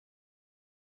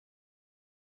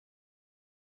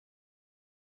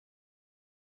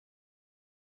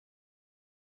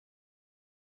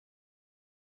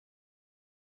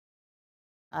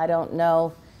I don't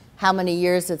know how many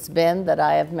years it's been that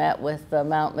I have met with the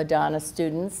Mount Madonna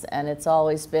students, and it's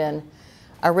always been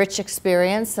a rich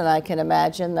experience, and I can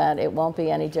imagine that it won't be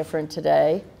any different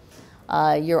today.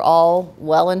 You're all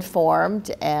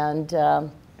well-informed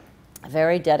and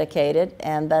very dedicated,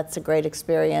 and that's a great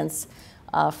experience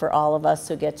for all of us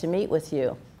who get to meet with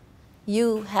you.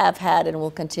 You have had and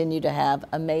will continue to have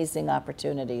amazing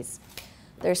opportunities.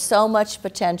 There's so much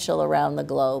potential around the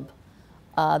globe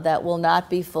that will not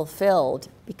be fulfilled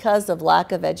because of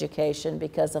lack of education,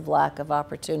 because of lack of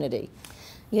opportunity.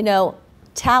 You know,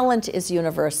 talent is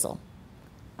universal.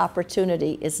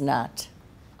 Opportunity is not.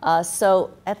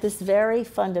 So at this very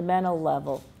fundamental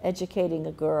level, educating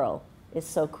a girl is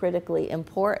so critically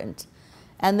important.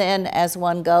 And then as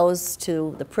one goes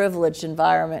to the privileged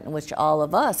environment in which all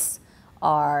of us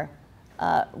are,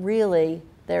 really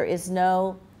there is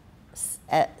no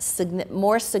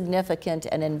more significant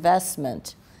an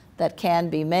investment that can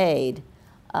be made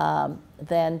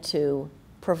than to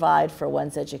provide for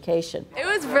one's education. It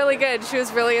was really good. She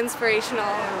was really inspirational.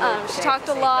 She talked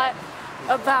a lot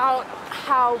about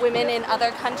how women in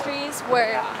other countries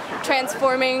were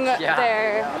transforming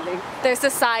their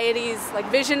society's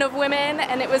vision of women,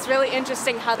 and it was really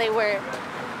interesting how they were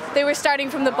starting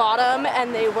from the bottom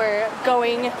and they were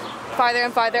going farther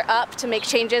and farther up to make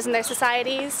changes in their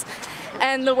societies.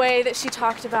 And the way that she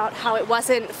talked about how it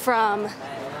wasn't from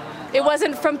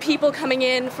people coming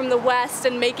in from the West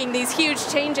and making these huge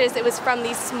changes. It was from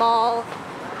these small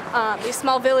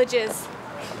villages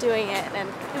doing it, and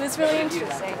it was really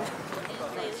interesting.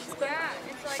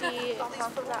 She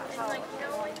talked about how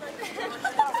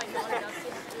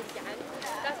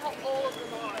that's how all of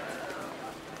them are.